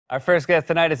Our first guest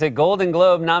tonight is a Golden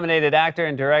Globe-nominated actor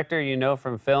and director you know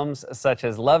from films such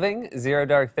as Loving, Zero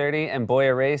Dark 30, and Boy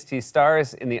Erased. He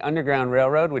stars in The Underground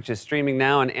Railroad, which is streaming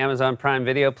now on Amazon Prime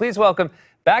Video. Please welcome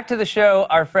back to the show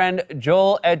our friend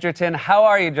Joel Edgerton. How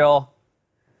are you, Joel?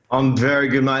 I'm very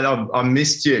good, mate. I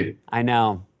missed you. I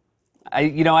know. I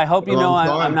hope you know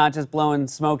I'm not just blowing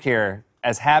smoke here.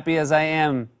 As happy as I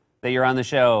am that you're on the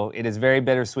show, it is very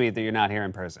bittersweet that you're not here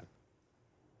in person.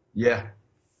 Yeah.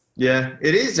 Yeah,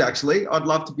 it is actually. I'd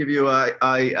love to give you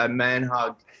a man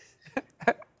hug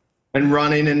and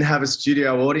run in and have a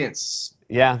studio audience.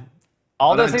 Yeah.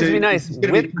 All those things would be nice. It's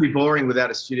going to be pretty boring without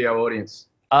a studio audience.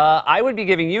 I would be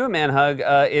giving you a man hug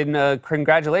in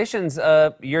congratulations.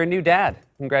 You're a new dad.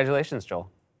 Congratulations,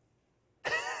 Joel.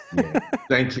 Yeah,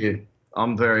 thank you.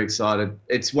 I'm very excited.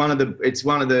 It's one of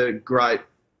the great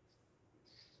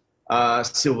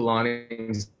silver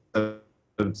linings of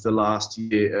the last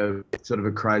year, sort of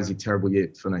a crazy, terrible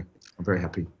year for me. I'm very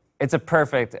happy. It's a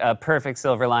perfect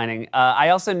silver lining. I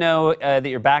also know that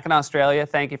you're back in Australia.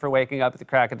 Thank you for waking up at the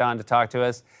crack of dawn to talk to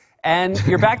us. And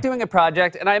you're back doing a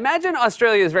project. And I imagine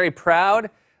Australia is very proud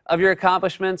of your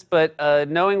accomplishments, but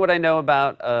knowing what I know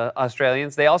about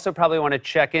Australians, they also probably want to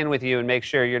check in with you and make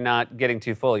sure you're not getting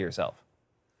too full of yourself.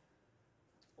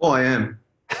 Oh, I am.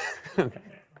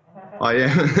 I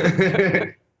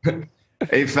am.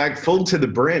 In fact, full to the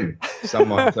brim, some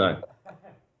might say.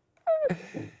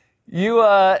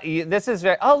 This is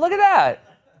very. Oh, look at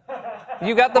that!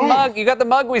 You got the mug. You got the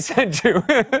mug we sent you.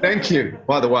 Thank you.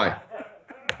 By the way,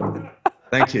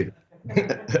 thank you.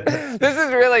 This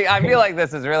is really. I feel like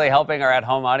this is really helping our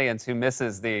at-home audience who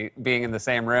misses the being in the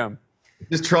same room.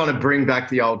 Just trying to bring back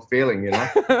the old feeling, you know.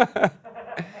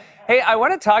 Hey, I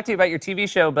want to talk to you about your TV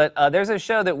show, but there's a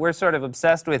show that we're sort of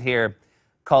obsessed with here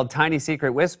called Tiny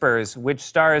Secret Whispers, which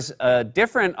stars a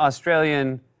different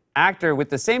Australian actor with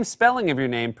the same spelling of your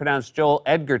name, pronounced Joel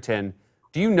Edgerton.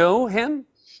 Do you know him?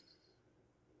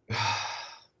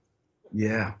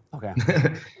 Yeah. Okay.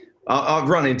 I've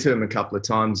run into him a couple of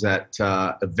times at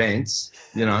events,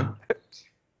 you know.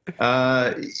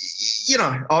 It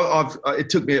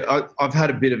took me. I've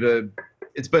had a bit of a.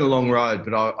 It's been a long road,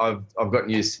 but I've gotten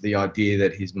used to the idea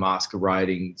that he's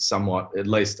masquerading somewhat, at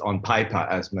least on paper,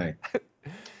 as me.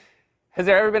 Has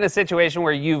there ever been a situation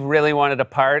where you've really wanted a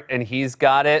part and he's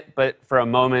got it, but for a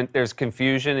moment there's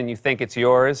confusion and you think it's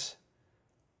yours?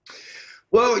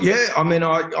 Well, yeah. I mean,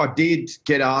 I did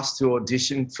get asked to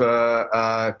audition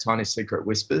for Tiny Secret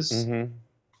Whispers. Mm-hmm.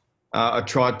 I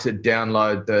tried to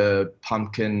download the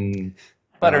pumpkin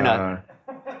butternut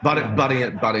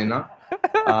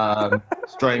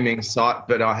streaming site,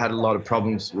 but I had a lot of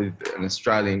problems with an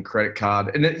Australian credit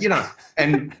card. And,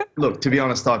 and look, to be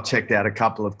honest, I've checked out a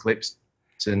couple of clips.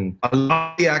 And I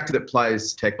love the actor that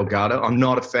plays Tech Delgado. I'm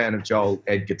not a fan of Joel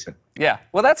Edgerton. Yeah,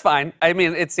 well, that's fine. I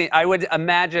mean, I would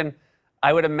imagine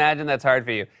that's hard for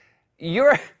you.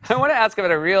 I want to ask about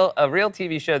a real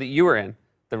TV show that you were in,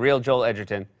 the real Joel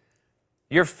Edgerton.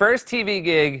 Your first TV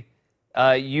gig,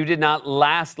 you did not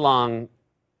last long.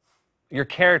 Your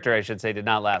character, I should say, did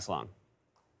not last long.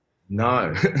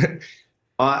 No.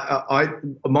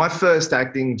 My first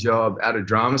acting job out of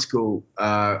drama school,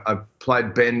 I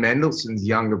played Ben Mendelsohn's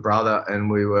younger brother, and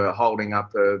we were holding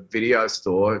up a video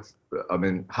store. I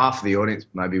mean, half of the audience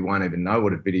maybe won't even know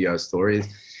what a video store is.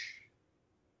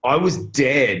 I was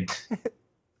dead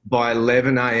by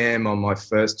 11 a.m. on my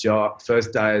first day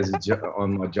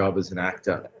on my job as an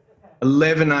actor.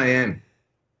 11 a.m.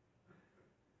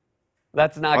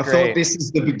 That's not great. I thought this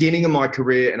is the beginning of my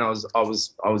career, and I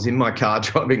was in my car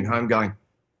driving home going,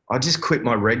 I just quit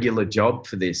my regular job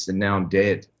for this, and now I'm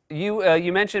dead.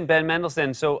 You mentioned Ben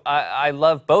Mendelsohn, so I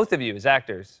love both of you as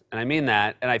actors, and I mean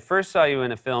that. And I first saw you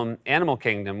in a film, Animal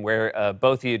Kingdom, where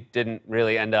both of you didn't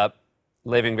really end up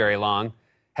living very long.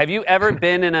 Have you ever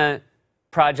been in a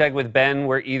project with Ben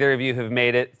where either of you have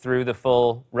made it through the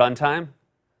full runtime?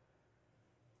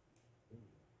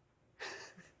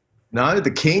 No,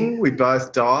 The King, we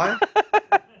both die.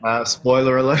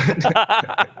 Spoiler alert.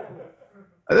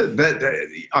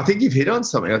 I think you've hit on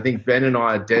something. I think Ben and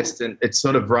I are destined. It's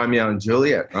sort of Romeo and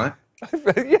Juliet, right?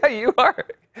 Yeah, you are.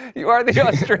 You are the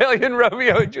Australian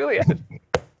Romeo and Juliet.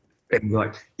 And we're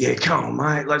like, yeah, come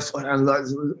on, mate. Let's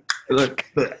look.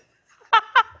 That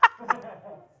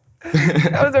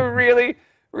was a really,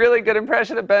 really good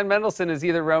impression of Ben Mendelsohn as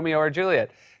either Romeo or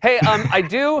Juliet. Hey, I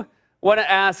do want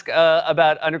to ask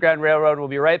about Underground Railroad. We'll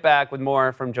be right back with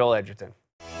more from Joel Edgerton.